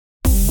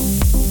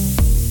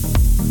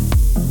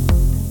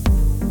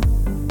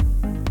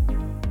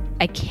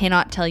I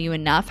cannot tell you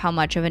enough how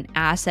much of an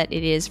asset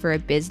it is for a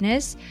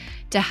business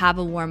to have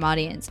a warm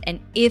audience.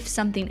 And if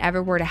something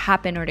ever were to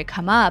happen or to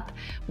come up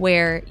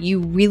where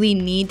you really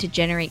need to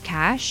generate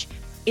cash,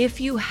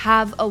 if you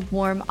have a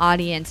warm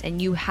audience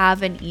and you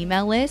have an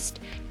email list,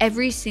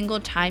 every single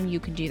time you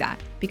can do that,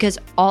 because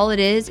all it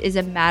is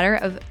a matter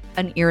of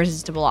an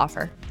irresistible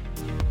offer.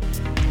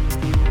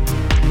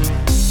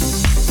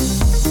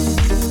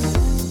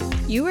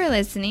 You are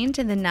listening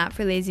to the Not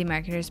for Lazy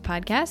Marketers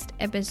podcast,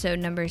 episode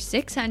number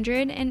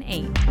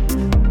 608.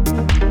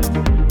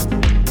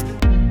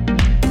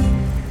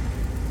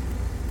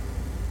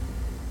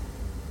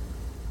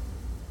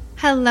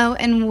 Hello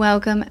and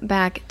welcome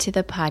back to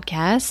the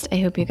podcast. I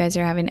hope you guys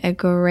are having a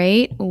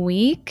great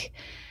week.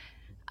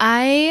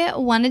 I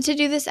wanted to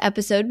do this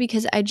episode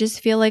because I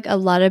just feel like a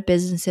lot of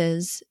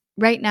businesses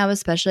right now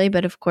especially,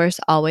 but of course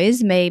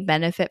always, may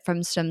benefit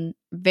from some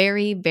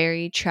very,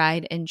 very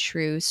tried and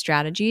true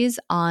strategies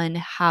on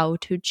how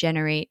to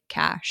generate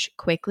cash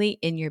quickly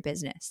in your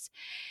business.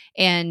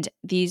 And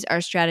these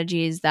are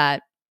strategies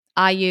that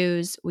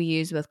we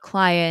use with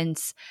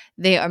clients.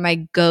 They are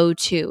my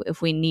go-to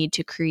if we need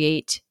to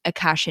create a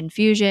cash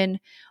infusion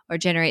or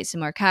generate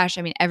some more cash.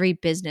 I mean, every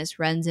business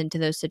runs into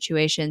those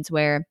situations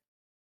where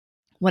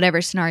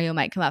whatever scenario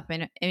might come up,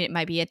 and it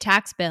might be a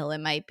tax bill, it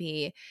might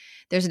be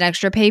there's an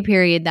extra pay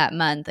period that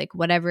month, like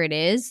whatever it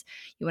is,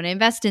 you want to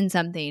invest in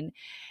something.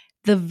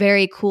 The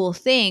very cool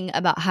thing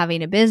about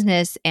having a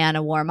business and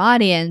a warm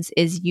audience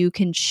is you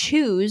can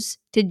choose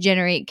to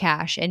generate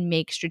cash and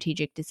make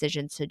strategic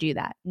decisions to do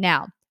that.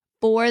 Now,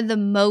 for the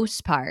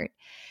most part,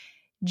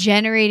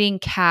 generating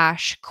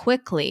cash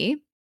quickly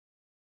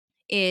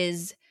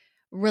is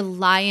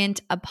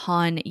reliant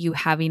upon you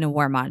having a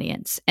warm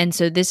audience. And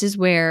so this is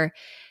where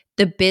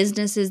the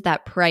businesses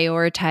that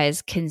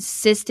prioritize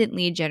consistent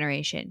lead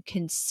generation,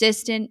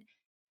 consistent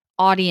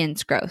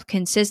audience growth,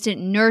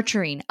 consistent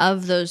nurturing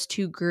of those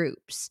two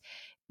groups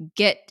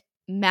get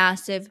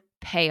massive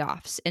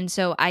payoffs. And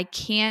so I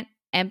can't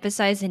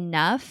emphasize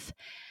enough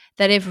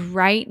that if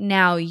right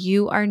now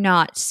you are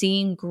not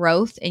seeing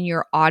growth in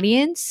your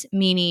audience,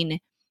 meaning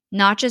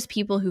not just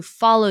people who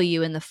follow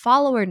you and the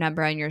follower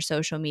number on your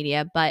social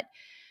media, but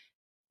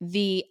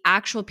the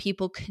actual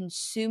people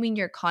consuming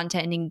your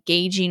content and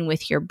engaging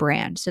with your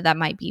brand. So that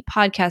might be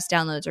podcast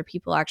downloads or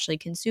people actually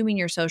consuming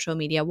your social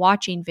media,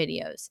 watching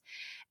videos,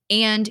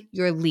 and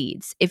your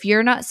leads. If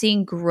you're not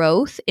seeing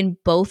growth in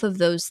both of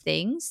those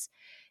things,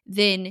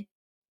 then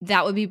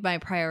that would be my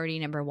priority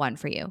number one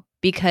for you,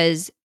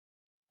 because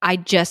I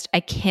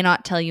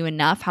cannot tell you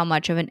enough how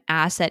much of an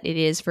asset it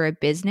is for a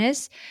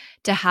business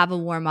to have a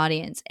warm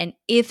audience. And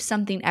if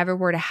something ever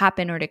were to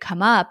happen or to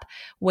come up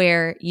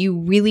where you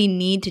really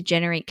need to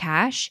generate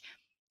cash,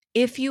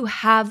 if you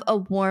have a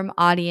warm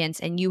audience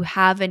and you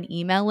have an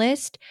email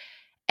list,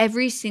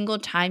 every single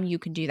time you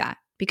can do that,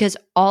 because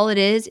all it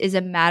is a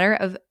matter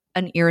of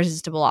an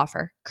irresistible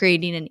offer,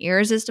 creating an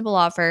irresistible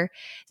offer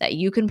that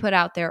you can put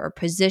out there or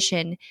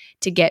position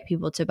to get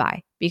people to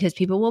buy, because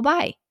people will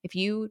buy. If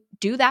you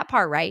do that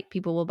part right,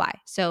 people will buy.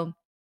 So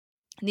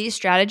these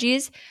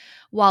strategies,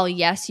 while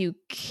yes, you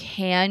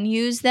can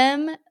use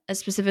them,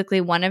 specifically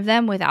one of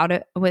them without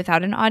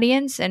an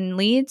audience and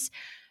leads,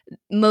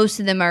 most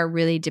of them are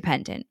really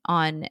dependent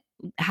on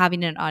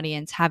having an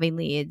audience, having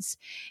leads,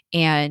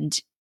 and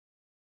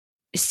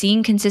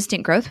seeing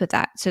consistent growth with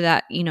that, so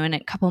that, in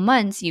a couple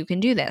months you can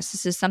do this.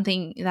 This is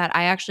something that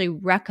I actually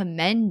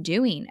recommend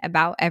doing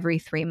about every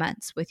 3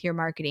 months with your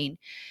marketing,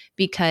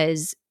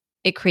 because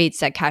it creates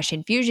that cash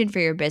infusion for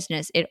your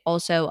business. It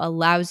also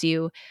allows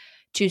you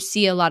to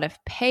see a lot of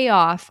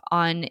payoff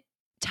on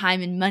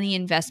time and money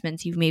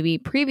investments you've maybe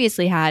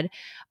previously had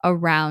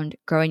around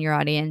growing your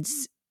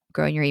audience,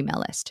 growing your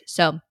email list.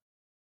 So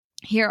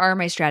here are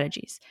my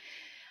strategies.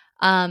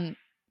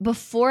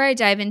 Before I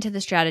dive into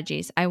the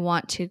strategies, I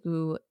want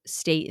to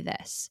state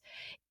this.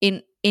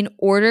 In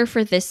order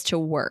for this to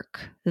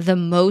work, the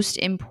most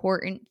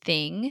important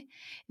thing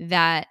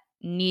that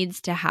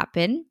needs to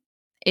happen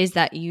is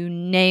that you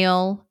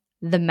nail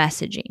the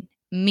messaging,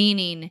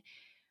 meaning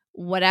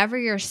whatever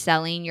you're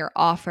selling, your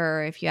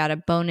offer, if you had a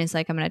bonus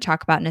like I'm going to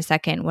talk about in a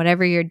second,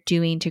 whatever you're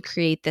doing to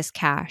create this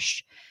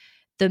cash,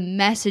 the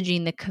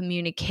messaging, the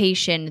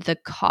communication, the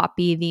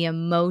copy, the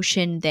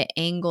emotion, the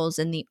angles,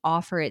 and the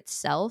offer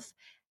itself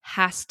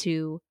has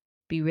to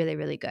be really,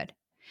 really good.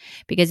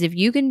 Because if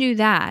you can do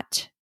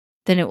that,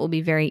 then it will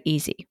be very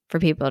easy for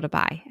people to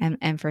buy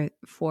and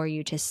for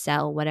you to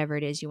sell whatever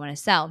it is you want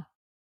to sell.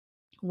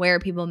 Where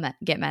people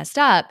get messed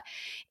up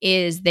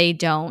is they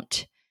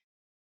don't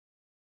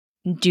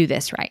do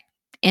this right.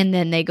 And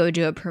then they go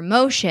do a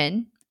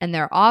promotion and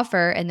their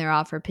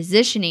offer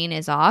positioning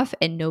is off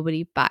and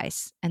nobody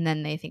buys. And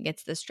then they think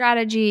it's the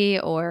strategy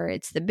or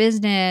it's the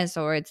business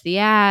or it's the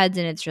ads,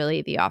 and it's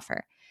really the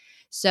offer.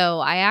 So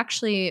I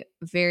actually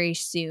very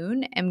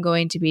soon am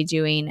going to be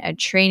doing a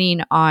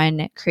training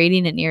on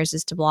creating an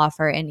irresistible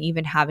offer and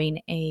even having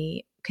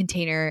a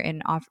container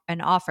and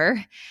an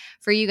offer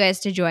for you guys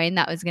to join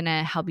that was going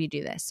to help you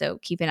do this. So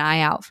keep an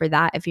eye out for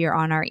that if you're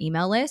on our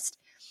email list.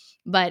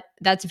 But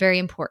that's very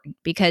important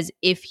because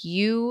if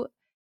you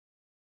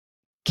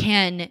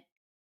can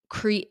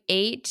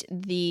create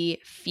the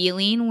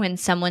feeling when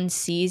someone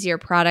sees your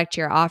product,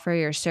 your offer,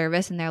 your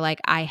service, and they're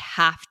like, I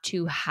have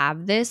to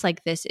have this.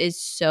 Like, this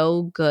is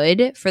so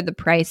good for the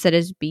price that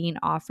is being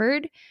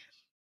offered.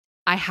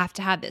 I have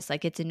to have this.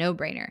 Like, it's a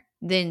no-brainer.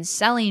 Then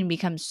selling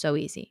becomes so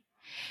easy.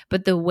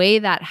 But the way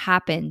that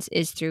happens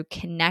is through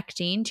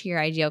connecting to your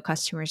ideal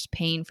customer's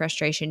pain,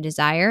 frustration,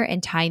 desire,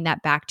 and tying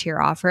that back to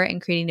your offer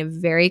and creating a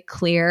very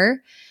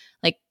clear,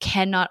 like,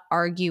 cannot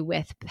argue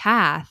with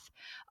path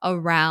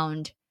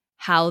around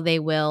how they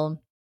will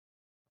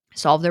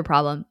solve their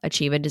problem,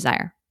 achieve a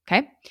desire.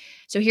 Okay.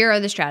 So here are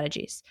the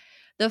strategies.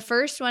 The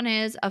first one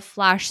is a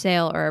flash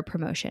sale or a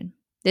promotion.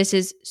 This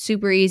is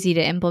super easy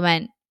to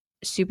implement,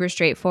 super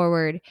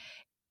straightforward,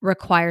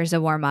 requires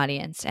a warm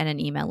audience and an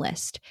email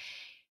list.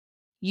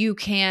 You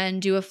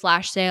can do a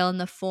flash sale in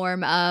the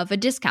form of a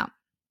discount.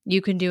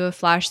 You can do a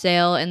flash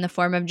sale in the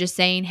form of just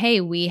saying,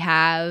 hey, we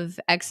have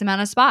X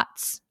amount of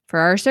spots for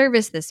our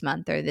service this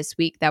month or this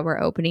week that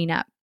we're opening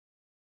up.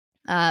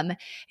 It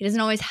doesn't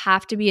always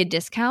have to be a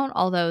discount,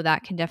 although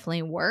that can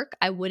definitely work.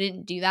 I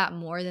wouldn't do that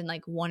more than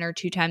like 1 or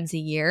 2 times a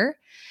year.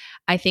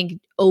 I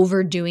think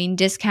overdoing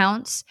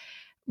discounts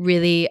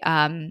really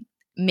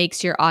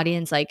makes your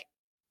audience like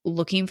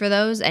looking for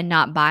those and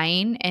not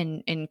buying,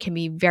 and can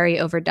be very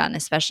overdone,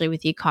 especially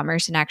with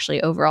e-commerce, and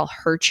actually overall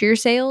hurt your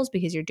sales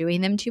because you're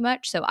doing them too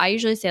much. So I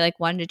usually say like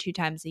 1 to 2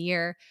 times a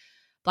year.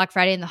 Black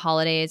Friday and the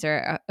holidays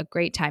are a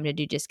great time to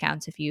do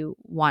discounts if you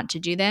want to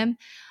do them.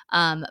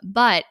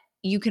 But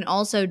you can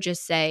also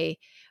just say,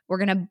 we're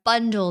going to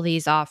bundle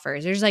these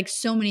offers. There's like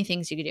so many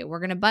things you could do. We're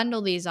going to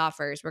bundle these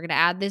offers. We're going to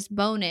add this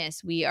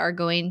bonus. We are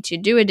going to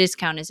do a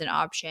discount as an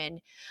option.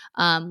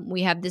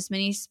 We have this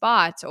many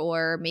spots,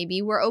 or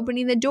maybe we're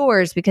opening the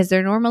doors because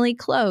they're normally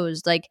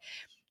closed. Like,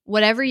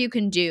 whatever you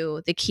can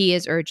do, the key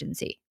is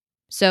urgency.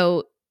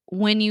 So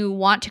when you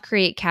want to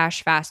create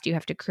cash fast, you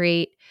have to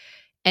create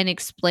and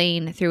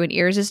explain through an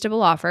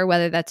irresistible offer,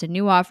 whether that's a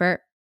new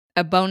offer,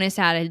 a bonus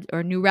added,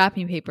 or new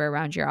wrapping paper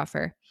around your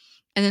offer.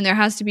 And then there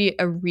has to be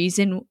a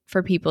reason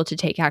for people to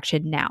take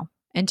action now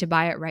and to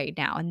buy it right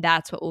now. And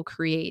that's what will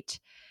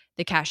create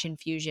the cash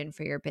infusion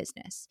for your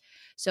business.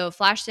 So a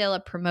flash sale, a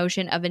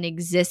promotion of an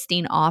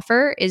existing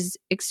offer, is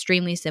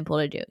extremely simple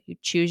to do. You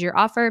choose your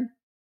offer.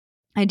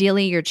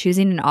 Ideally, you're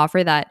choosing an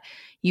offer that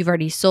you've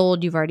already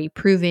sold, you've already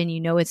proven, you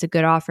know it's a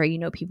good offer, you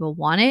know people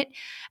want it,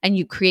 and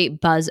you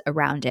create buzz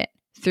around it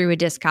through a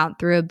discount,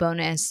 through a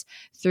bonus,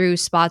 through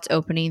spots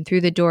opening, through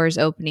the doors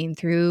opening,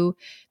 through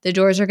the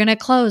doors are going to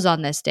close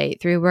on this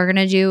date, through we're going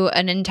to do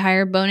an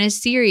entire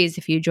bonus series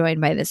if you join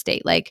by this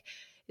date. Like,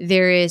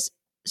 there is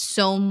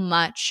so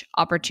much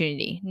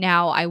opportunity.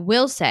 Now, I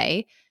will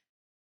say,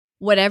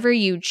 whatever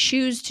you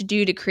choose to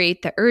do to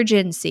create the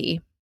urgency,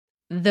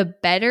 the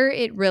better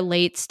it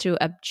relates to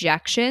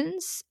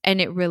objections and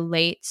it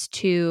relates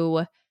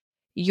to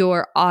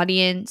your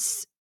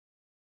audience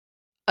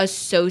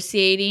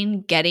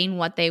associating getting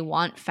what they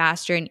want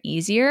faster and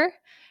easier,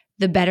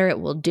 the better it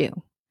will do.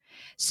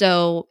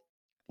 So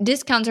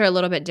discounts are a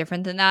little bit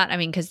different than that. I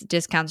mean, because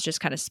discounts just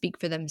kind of speak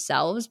for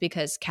themselves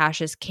because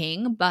cash is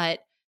king. But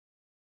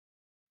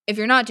if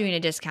you're not doing a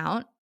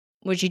discount,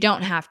 which you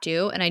don't have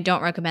to, and I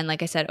don't recommend,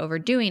 like I said,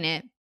 overdoing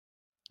it,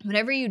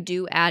 whatever you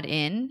do add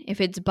in,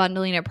 if it's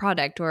bundling a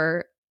product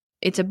or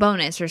it's a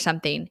bonus or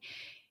something,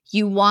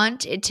 you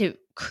want it to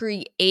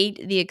create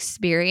the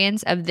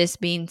experience of this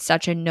being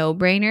such a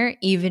no-brainer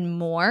even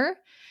more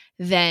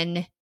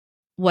than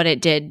what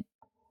it did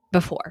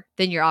before,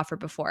 than your offer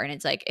before. And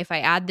it's like, if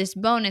I add this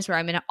bonus, or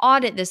I'm going to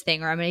audit this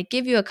thing, or I'm going to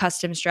give you a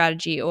custom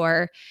strategy,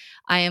 or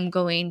I am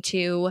going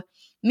to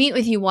meet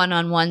with you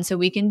one-on-one so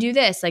we can do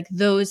this. Like,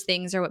 those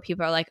things are what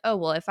people are like, oh,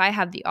 well, if I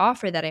have the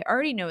offer that I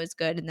already know is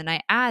good and then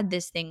I add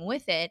this thing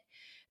with it,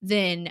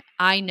 then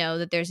I know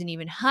that there's an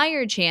even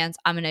higher chance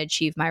I'm going to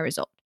achieve my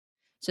result.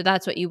 So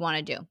that's what you want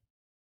to do.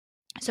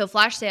 So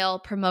flash sale,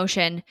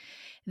 promotion,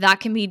 that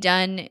can be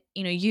done,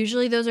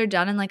 usually those are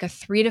done in like a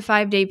 3 to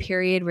 5 day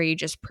period where you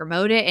just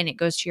promote it and it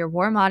goes to your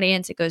warm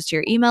audience, it goes to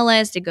your email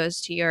list, it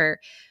goes to your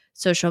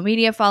social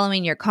media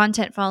following, your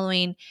content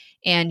following,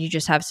 and you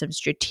just have some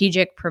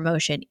strategic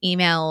promotion,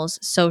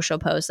 emails, social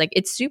posts. Like,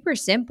 it's super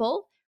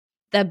simple.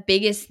 The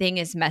biggest thing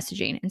is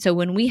messaging. And so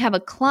when we have a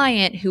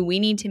client who we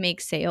need to make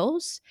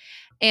sales,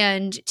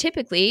 and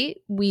typically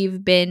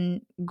we've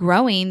been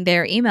growing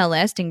their email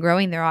list and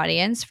growing their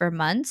audience for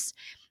months,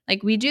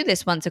 like, we do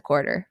this once a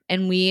quarter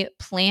and we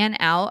plan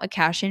out a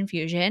cash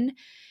infusion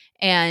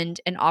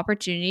and an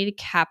opportunity to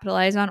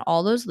capitalize on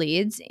all those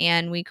leads,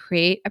 and we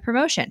create a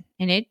promotion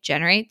and it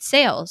generates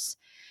sales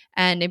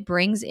and it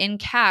brings in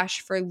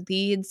cash for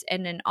leads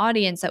and an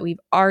audience that we've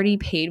already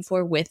paid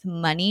for with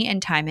money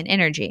and time and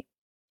energy.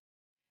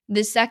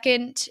 The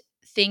second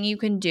thing you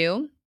can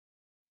do,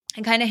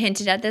 I kind of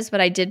hinted at this,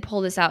 but I did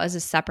pull this out as a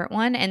separate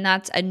one, and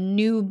that's a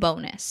new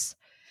bonus.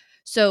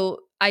 So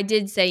I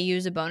did say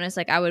use a bonus.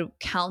 Like, I would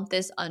count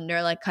this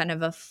under like kind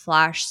of a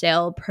flash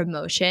sale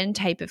promotion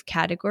type of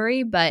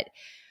category. But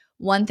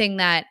one thing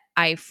that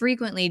I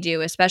frequently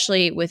do,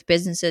 especially with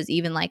businesses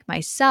even like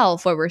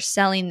myself, where we're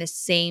selling the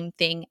same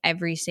thing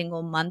every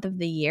single month of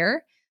the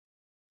year,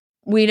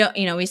 we don't,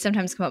 we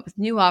sometimes come up with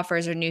new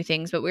offers or new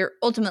things, but we're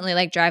ultimately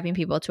like driving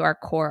people to our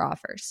core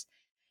offers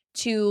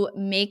to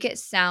make it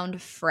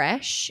sound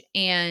fresh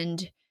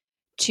and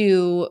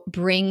to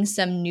bring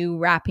some new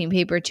wrapping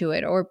paper to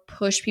it or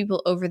push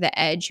people over the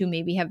edge who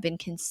maybe have been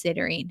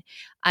considering.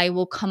 I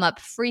will come up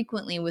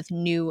frequently with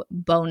new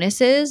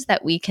bonuses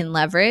that we can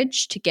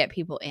leverage to get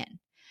people in.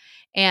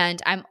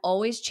 And I'm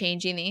always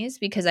changing these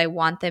because I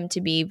want them to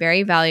be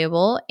very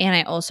valuable, and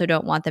I also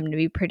don't want them to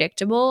be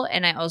predictable.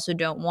 And I also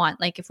don't want,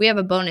 like, if we have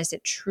a bonus,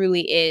 it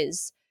truly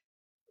is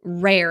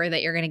rare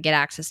that you're going to get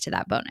access to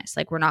that bonus.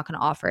 Like, we're not going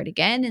to offer it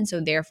again. And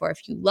so therefore,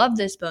 if you love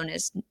this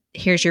bonus,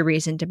 here's your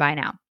reason to buy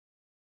now.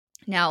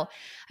 Now,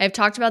 I've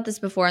talked about this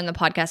before in the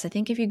podcast. I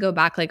think if you go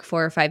back like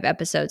 4 or 5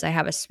 episodes, I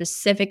have a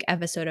specific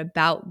episode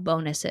about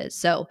bonuses.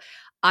 So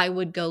I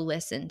would go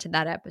listen to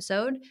that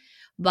episode.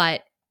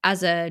 But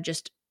as a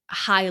just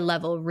high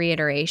level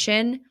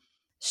reiteration,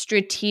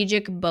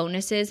 strategic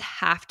bonuses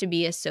have to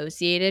be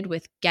associated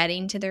with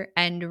getting to their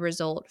end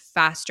result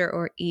faster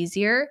or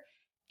easier,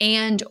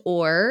 and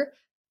or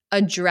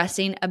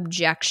addressing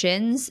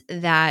objections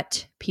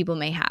that people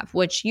may have,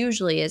 which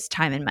usually is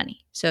time and money.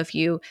 So if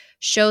you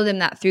show them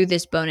that through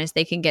this bonus,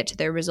 they can get to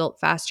their result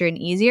faster and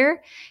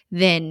easier,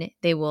 then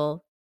they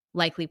will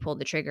likely pull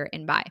the trigger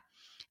and buy.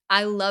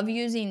 I love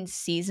using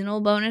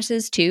seasonal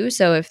bonuses too.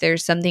 So if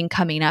there's something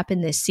coming up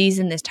in this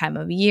season, this time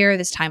of year,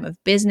 this time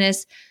of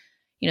business,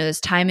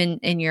 this time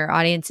in your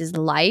audience's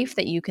life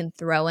that you can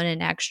throw in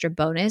an extra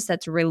bonus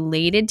that's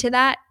related to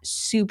that,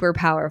 super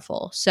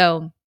powerful.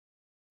 So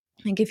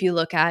I think if you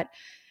look at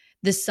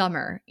the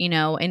summer,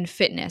 in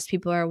fitness,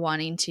 people are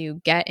wanting to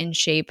get in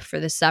shape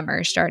for the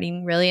summer,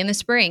 starting really in the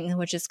spring,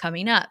 which is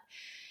coming up.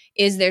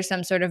 Is there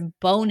some sort of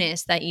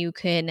bonus that you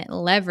can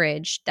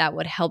leverage that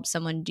would help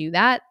someone do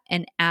that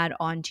and add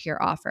on to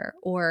your offer?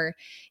 Or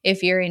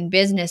if you're in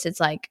business, it's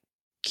like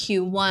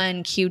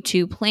Q1,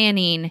 Q2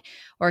 planning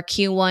or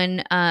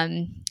Q1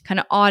 kind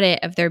of audit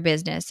of their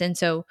business. And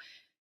so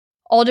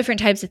all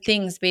different types of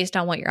things based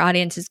on what your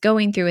audience is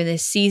going through in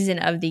this season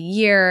of the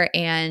year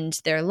and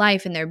their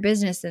life and their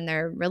business and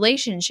their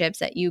relationships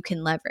that you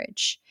can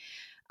leverage.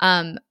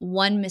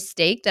 One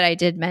mistake that I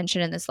did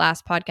mention in this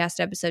last podcast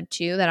episode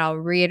too, that I'll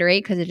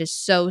reiterate because it is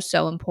so,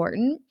 so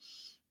important,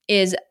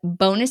 is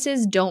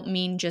bonuses don't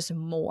mean just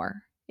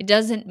more. It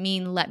doesn't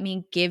mean let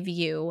me give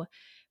you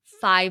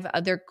 5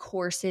 other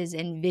courses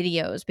and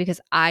videos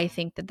because I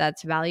think that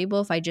that's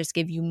valuable if I just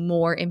give you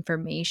more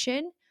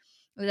information.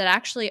 That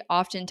actually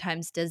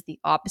oftentimes does the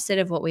opposite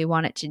of what we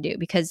want it to do,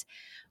 because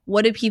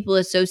what do people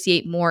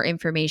associate more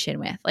information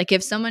with? Like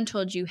if someone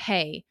told you,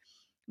 hey,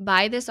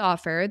 buy this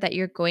offer that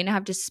you're going to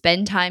have to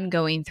spend time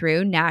going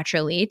through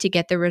naturally to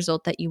get the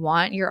result that you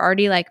want, you're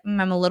already like, I'm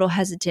a little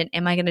hesitant.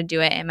 Am I going to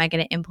do it? Am I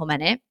going to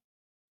implement it?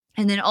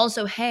 And then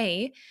also,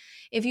 hey,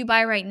 if you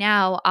buy right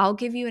now, I'll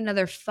give you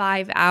another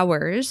 5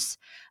 hours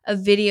of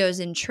videos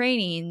and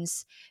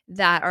trainings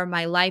that are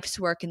my life's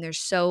work, and they're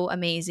so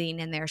amazing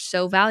and they're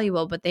so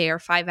valuable, but they are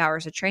 5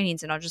 hours of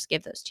trainings, and I'll just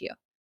give those to you.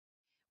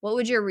 What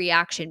would your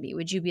reaction be?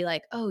 Would you be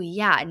like, oh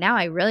yeah, now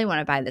I really want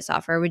to buy this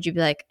offer? Or would you be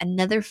like,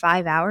 another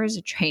 5 hours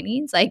of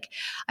trainings? Like,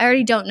 I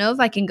already don't know if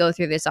I can go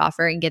through this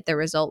offer and get the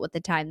result with the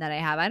time that I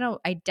have.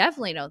 I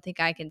definitely don't think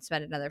I can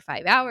spend another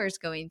 5 hours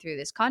going through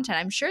this content.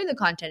 I'm sure the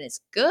content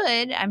is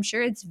good. I'm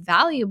sure it's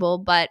valuable,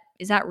 but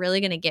is that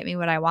really going to get me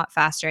what I want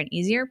faster and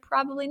easier?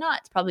 Probably not.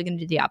 It's probably going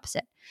to do the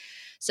opposite.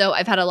 So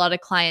I've had a lot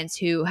of clients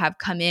who have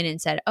come in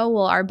and said, oh,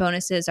 well, our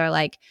bonuses are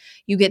like,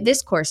 you get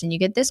this course and you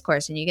get this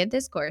course and you get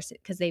this course,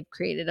 because they've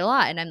created a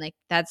lot. And I'm like,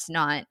 that's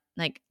not,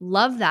 like,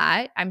 love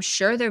that. I'm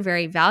sure they're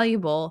very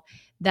valuable.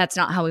 That's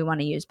not how we want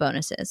to use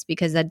bonuses,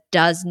 because that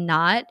does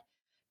not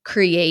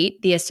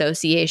create the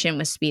association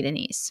with speed and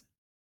ease.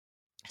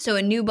 So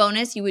a new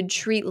bonus you would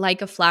treat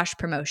like a flash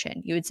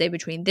promotion. You would say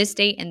between this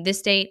date and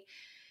this date,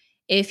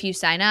 if you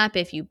sign up,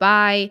 if you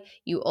buy,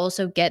 you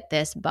also get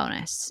this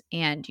bonus,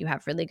 and you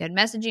have really good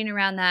messaging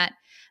around that,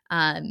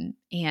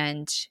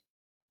 and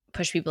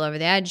push people over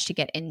the edge to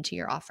get into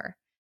your offer.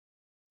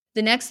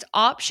 The next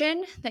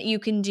option that you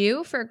can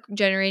do for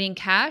generating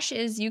cash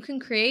is you can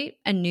create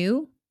a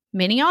new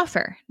mini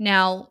offer.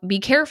 Now, be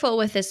careful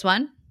with this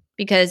one,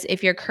 because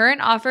if your current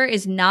offer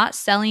is not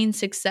selling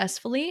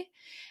successfully,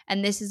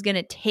 and this is going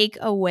to take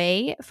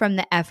away from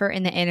the effort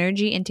and the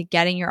energy into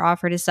getting your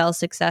offer to sell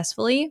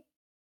successfully,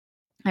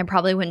 I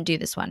probably wouldn't do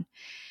this one.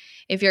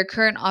 If your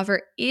current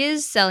offer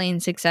is selling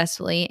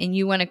successfully and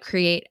you want to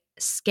create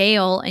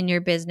scale in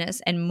your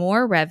business and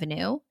more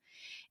revenue,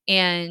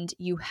 and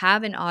you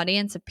have an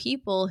audience of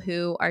people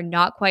who are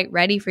not quite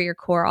ready for your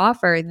core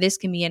offer, this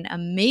can be an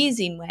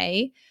amazing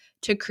way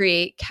to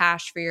create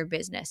cash for your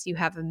business. You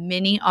have a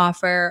mini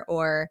offer,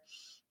 or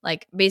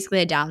like basically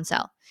a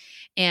downsell.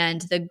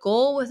 And the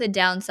goal with a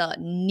downsell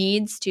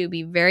needs to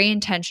be very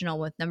intentional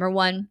with, number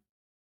one,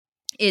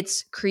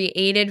 it's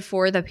created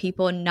for the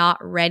people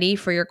not ready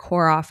for your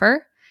core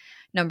offer.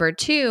 Number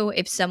two,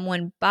 if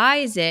someone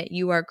buys it,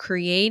 you are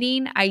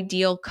creating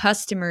ideal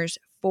customers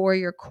for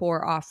your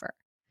core offer.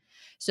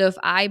 So if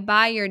I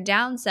buy your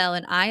downsell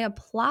and I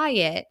apply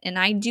it and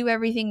I do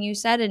everything you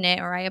said in it,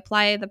 or I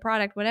apply the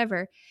product,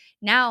 whatever,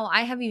 now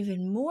I have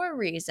even more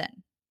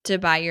reason to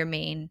buy your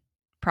main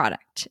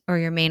product or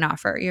your main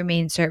offer, your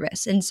main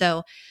service. And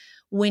so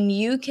when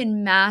you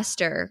can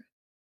master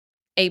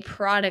a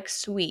product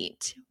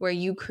suite where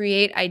you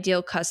create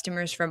ideal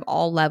customers from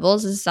all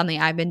levels, this is something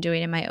I've been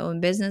doing in my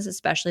own business,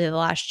 especially the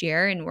last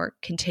year, and we're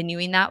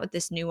continuing that with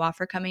this new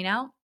offer coming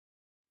out,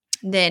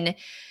 then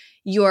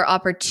your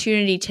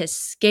opportunity to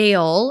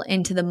scale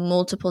into the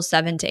multiple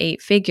 7 to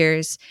 8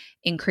 figures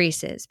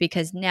increases,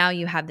 because now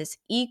you have this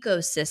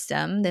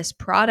ecosystem, this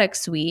product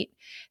suite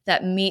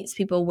that meets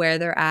people where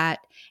they're at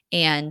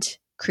and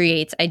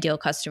creates ideal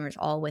customers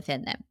all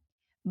within them.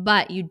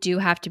 But you do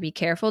have to be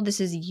careful. This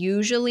is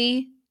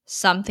usually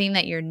something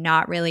that you're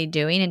not really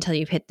doing until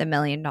you've hit the $1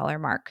 million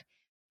mark.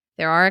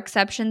 There are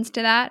exceptions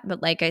to that,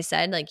 but like I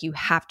said, like you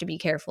have to be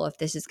careful if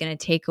this is going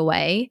to take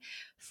away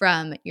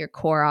from your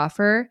core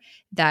offer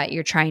that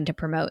you're trying to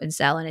promote and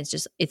sell, and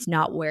it's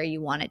not where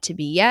you want it to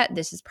be yet.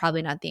 This is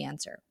probably not the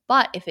answer.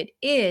 But if it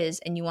is,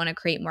 and you want to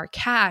create more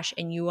cash,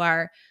 and you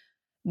are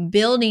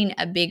building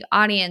a big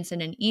audience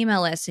and an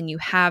email list, and you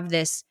have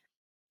this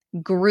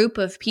group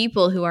of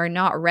people who are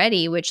not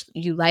ready, which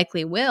you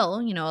likely will,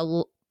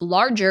 a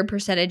larger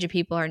percentage of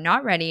people are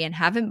not ready and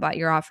haven't bought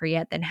your offer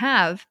yet than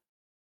have,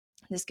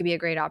 this could be a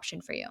great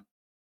option for you.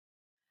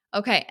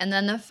 Okay, and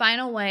then the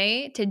final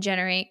way to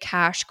generate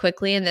cash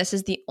quickly, and this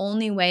is the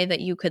only way that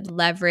you could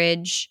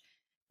leverage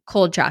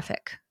cold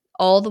traffic.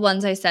 All the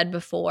ones I said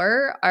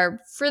before are,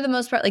 for the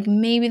most part, like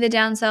maybe the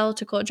downsell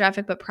to cold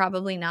traffic, but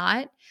probably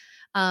not.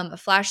 A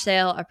flash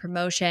sale, a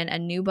promotion, a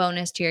new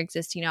bonus to your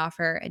existing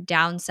offer, a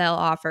downsell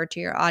offer to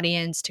your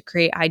audience to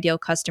create ideal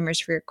customers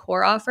for your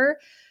core offer.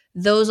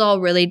 Those all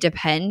really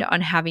depend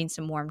on having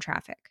some warm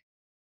traffic,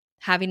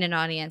 having an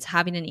audience,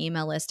 having an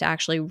email list to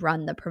actually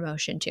run the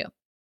promotion to.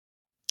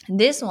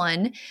 This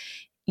one,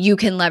 you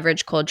can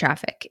leverage cold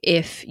traffic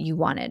if you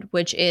wanted,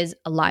 which is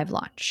a live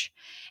launch.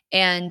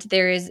 And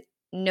there is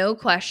no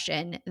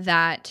question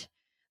that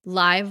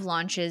live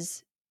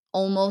launches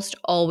almost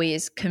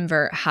always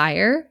convert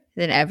higher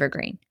than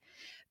evergreen,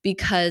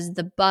 because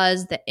the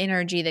buzz, the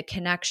energy, the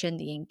connection,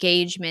 the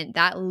engagement,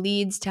 that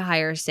leads to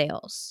higher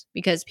sales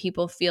because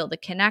people feel the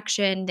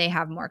connection, they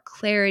have more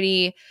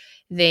clarity,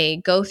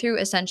 they go through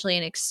essentially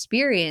an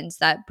experience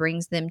that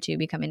brings them to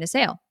becoming a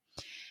sale.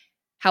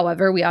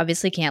 However, we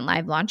obviously can't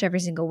live launch every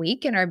single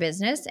week in our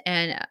business,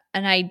 and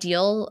an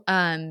ideal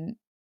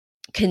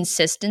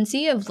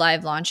consistency of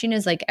live launching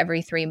is like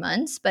every 3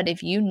 months. But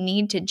if you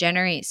need to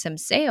generate some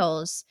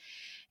sales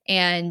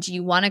and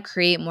you want to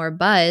create more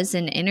buzz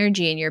and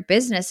energy in your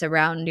business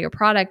around your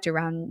product,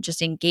 around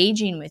just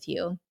engaging with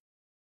you,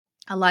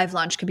 a live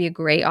launch could be a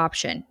great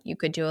option. You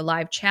could do a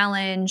live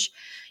challenge.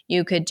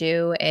 You could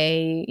do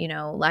a,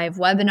 live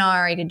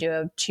webinar. You could do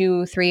a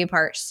 2-3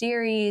 part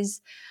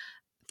series.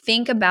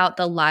 Think about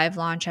the live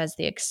launch as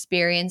the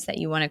experience that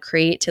you want to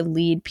create to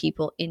lead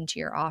people into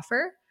your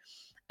offer.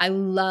 I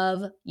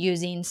love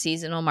using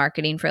seasonal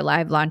marketing for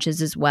live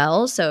launches as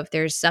well. So if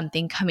there's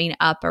something coming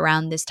up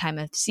around this time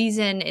of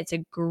season, it's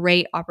a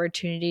great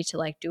opportunity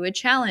to do a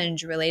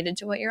challenge related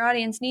to what your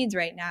audience needs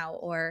right now,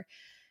 or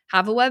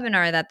have a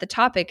webinar that the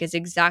topic is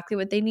exactly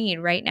what they need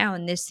right now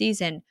in this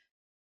season.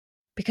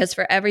 Because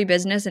for every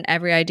business and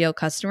every ideal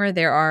customer,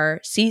 there are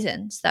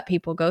seasons that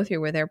people go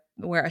through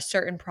where a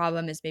certain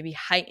problem is maybe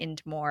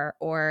heightened more,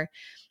 or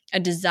a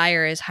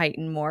desire is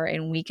heightened more,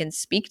 and we can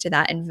speak to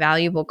that in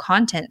valuable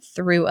content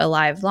through a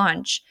live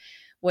launch,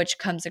 which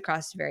comes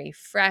across very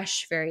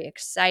fresh, very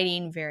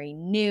exciting, very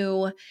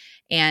new,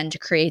 and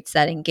creates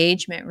that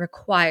engagement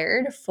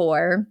required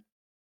for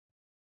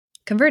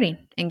converting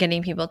and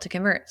getting people to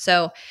convert.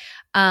 So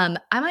I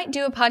might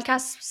do a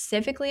podcast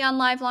specifically on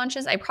live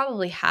launches. I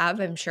probably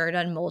have, I'm sure,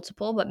 done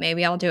multiple, but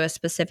maybe I'll do a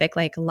specific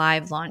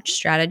live launch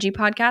strategy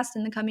podcast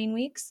in the coming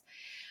weeks.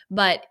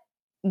 But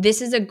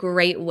this is a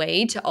great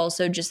way to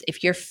also just,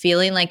 if you're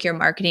feeling like your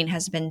marketing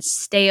has been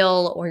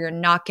stale or you're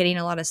not getting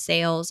a lot of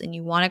sales and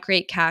you want to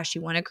create cash,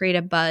 you want to create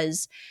a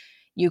buzz,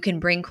 you can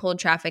bring cold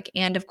traffic.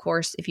 And of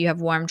course, if you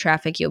have warm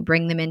traffic, you'll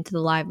bring them into the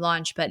live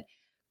launch. But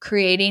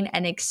creating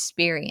an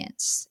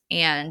experience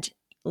and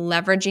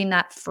leveraging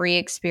that free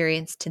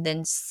experience to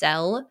then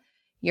sell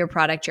your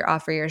product, your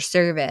offer, your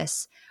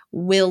service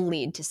will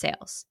lead to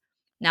sales.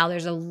 Now,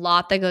 there's a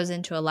lot that goes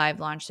into a live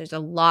launch. There's a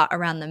lot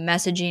around the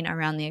messaging,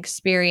 around the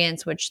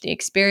experience, which the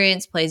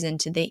experience plays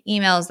into the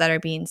emails that are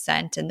being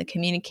sent and the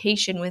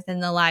communication within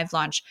the live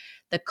launch,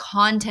 the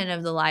content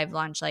of the live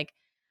launch.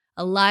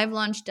 A live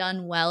launch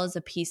done well is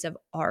a piece of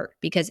art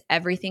because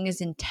everything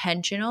is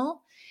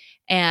intentional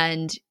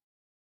and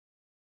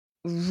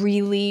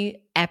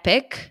really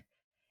epic,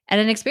 and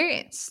an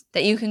experience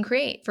that you can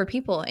create for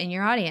people in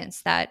your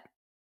audience, that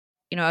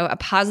a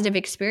positive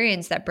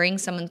experience that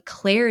brings someone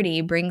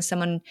clarity, brings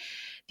someone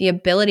the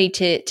ability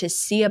to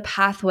see a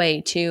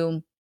pathway,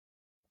 to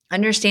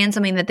understand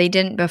something that they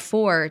didn't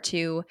before,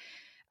 to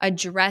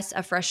address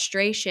a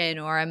frustration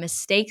or a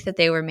mistake that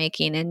they were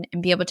making and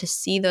be able to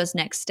see those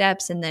next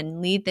steps and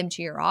then lead them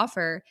to your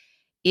offer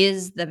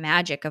is the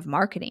magic of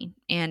marketing.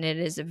 And it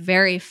is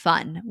very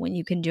fun when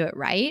you can do it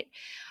right.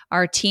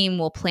 Our team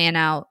will plan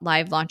out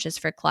live launches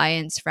for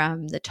clients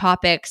from the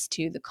topics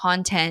to the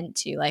content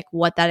to like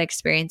what that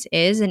experience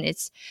is. And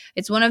it's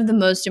one of the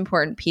most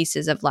important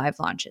pieces of live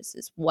launches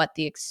is what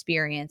the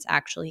experience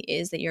actually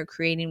is that you're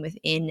creating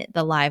within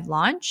the live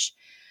launch.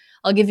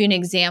 I'll give you an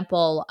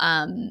example.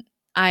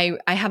 I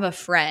have a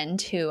friend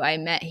who I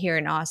met here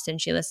in Austin.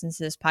 She listens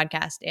to this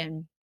podcast,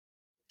 and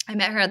I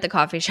met her at the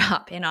coffee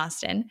shop in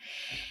Austin,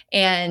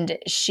 and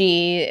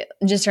she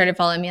just started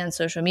following me on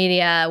social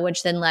media,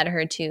 which then led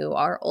her to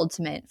our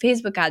ultimate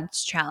Facebook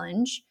ads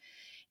challenge.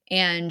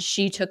 And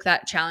she took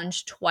that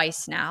challenge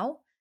twice now.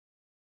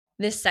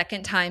 This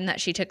second time that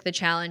she took the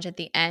challenge at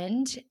the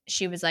end,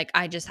 she was like,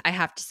 I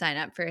have to sign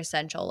up for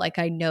Essential. Like,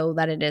 I know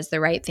that it is the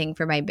right thing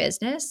for my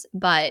business.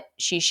 But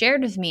she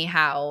shared with me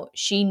how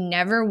she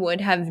never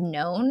would have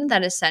known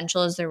that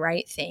Essential is the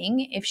right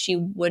thing if she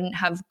wouldn't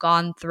have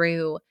gone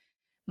through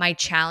my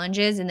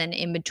challenges and then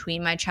in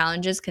between my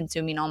challenges,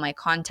 consuming all my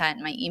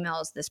content, my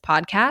emails, this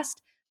podcast.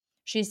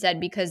 She said,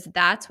 because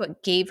that's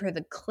what gave her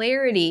the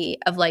clarity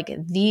of like,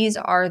 these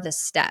are the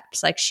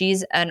steps. Like,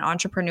 she's an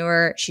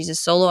entrepreneur. She's a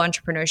solo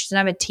entrepreneur. She doesn't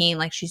have a team.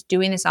 Like, she's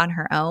doing this on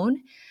her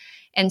own.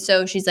 And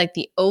so she's like,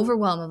 the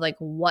overwhelm of like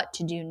what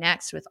to do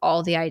next with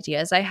all the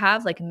ideas I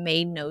have like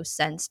made no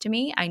sense to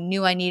me. I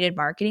knew I needed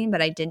marketing,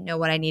 but I didn't know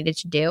what I needed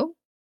to do.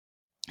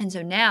 And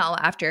so now,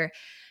 after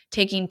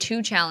taking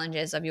 2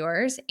 challenges of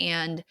yours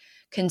and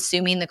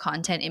consuming the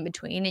content in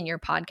between in your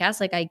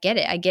podcast, like, I get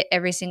it. I get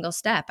every single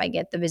step. I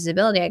get the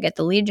visibility. I get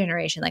the lead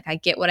generation. Like, I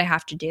get what I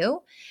have to do.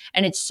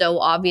 And it's so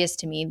obvious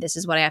to me, this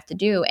is what I have to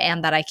do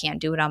and that I can't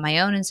do it on my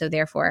own. And so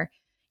therefore,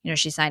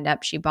 she signed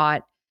up, she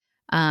bought,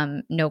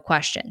 no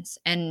questions.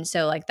 And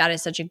so like, that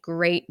is such a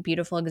great,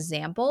 beautiful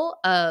example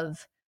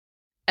of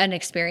an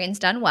experience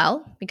done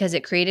well, because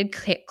it created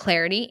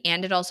clarity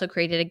and it also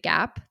created a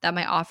gap that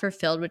my offer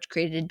filled, which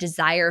created a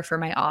desire for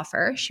my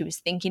offer. She was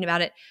thinking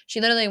about it.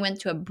 She literally went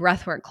to a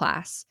breathwork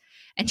class,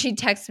 and she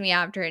texted me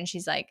after and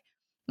she's like,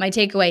 my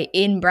takeaway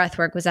in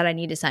breathwork was that I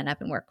need to sign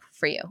up and work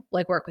for you,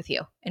 like work with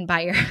you and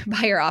buy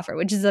your offer,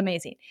 which is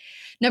amazing.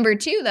 Number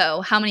 2,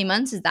 though, how many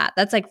months is that?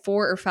 That's like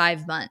 4 or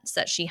 5 months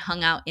that she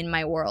hung out in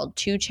my world,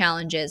 2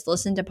 challenges,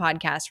 listened to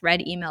podcasts, read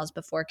emails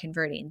before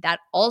converting.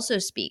 That also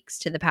speaks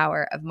to the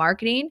power of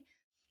marketing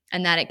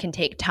and that it can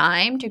take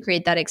time to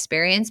create that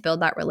experience,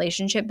 build that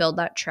relationship, build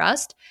that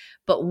trust.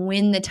 But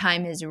when the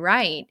time is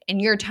right, and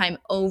your time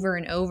over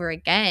and over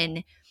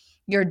again,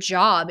 your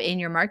job in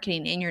your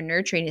marketing, in your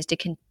nurturing is to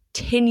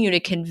continue to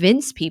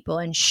convince people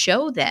and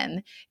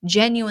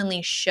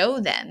genuinely show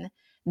them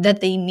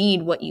that they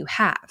need what you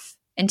have.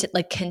 And to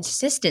like,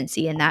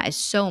 consistency in that is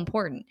so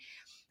important.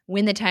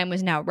 When the time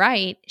was now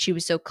right, she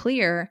was so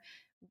clear,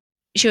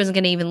 she wasn't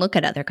going to even look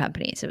at other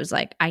companies. It was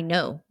like, I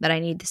know that I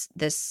need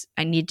this,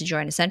 I need to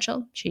join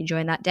Essential. She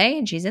joined that day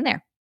and she's in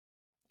there.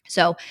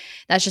 So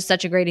that's just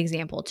such a great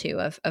example too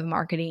of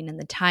marketing and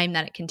the time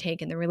that it can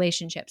take in the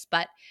relationships.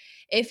 But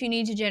if you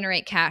need to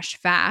generate cash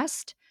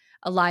fast,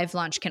 a live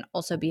launch can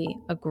also be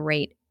a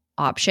great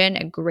option,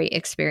 a great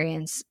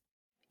experience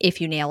if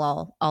you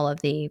nail all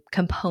of the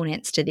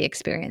components to the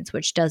experience,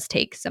 which does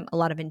take a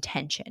lot of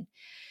intention.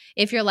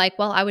 If you're like,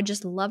 well, I would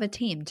just love a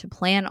team to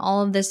plan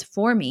all of this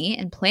for me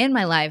and plan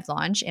my live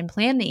launch and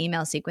plan the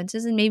email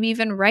sequences and maybe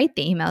even write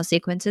the email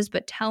sequences,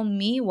 but tell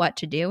me what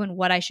to do and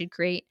what I should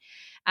create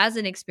as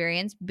an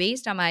experience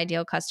based on my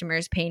ideal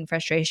customers' pain,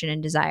 frustration,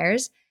 and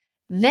desires,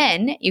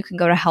 then you can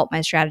go to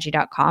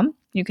helpmystrategy.com.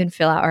 You can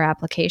fill out our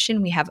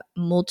application. We have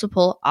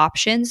multiple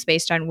options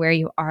based on where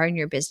you are in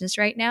your business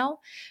right now,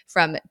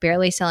 from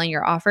barely selling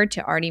your offer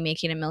to already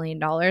making $1 million.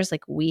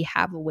 Like, we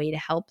have a way to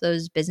help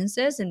those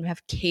businesses and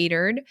have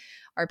catered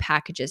our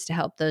packages to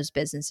help those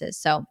businesses.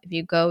 So if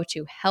you go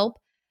to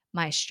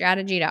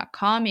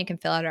helpmystrategy.com, you can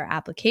fill out our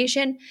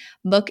application,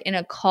 book in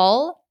a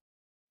call.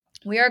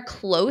 We are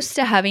close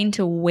to having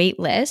to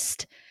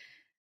waitlist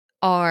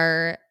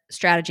our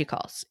strategy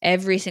calls.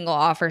 Every single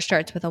offer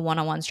starts with a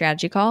one-on-one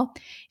strategy call.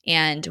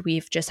 And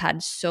we've just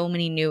had so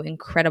many new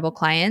incredible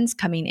clients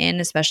coming in,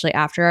 especially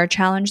after our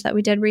challenge that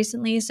we did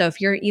recently. So if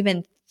you're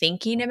even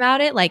thinking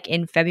about it, like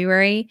in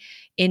February,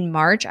 in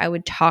March, I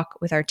would talk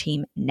with our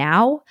team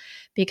now,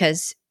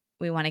 because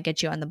we want to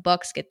get you on the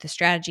books, get the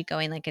strategy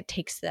going. Like, it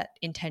takes that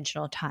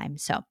intentional time.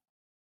 So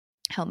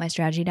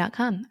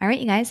helpmystrategy.com. All right,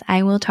 you guys,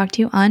 I will talk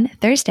to you on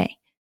Thursday.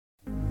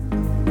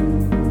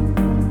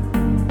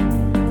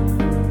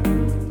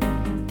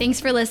 Thanks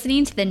for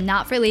listening to the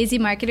Not for Lazy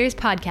Marketers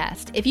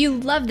podcast. If you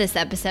love this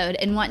episode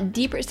and want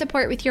deeper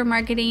support with your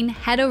marketing,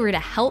 head over to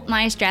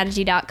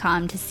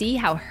helpmystrategy.com to see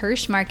how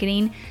Hirsch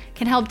Marketing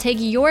can help take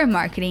your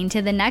marketing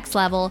to the next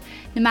level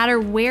no matter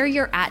where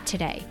you're at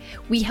today.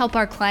 We help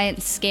our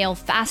clients scale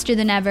faster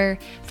than ever,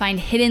 find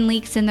hidden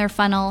leaks in their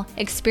funnel,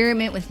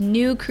 experiment with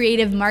new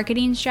creative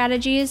marketing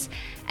strategies,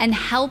 and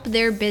help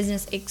their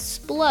business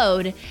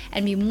explode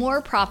and be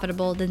more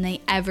profitable than they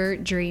ever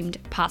dreamed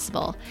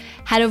possible.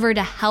 Head over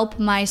to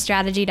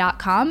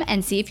helpmystrategy.com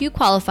and see if you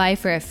qualify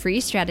for a free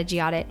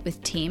strategy audit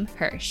with Team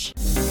Hirsch.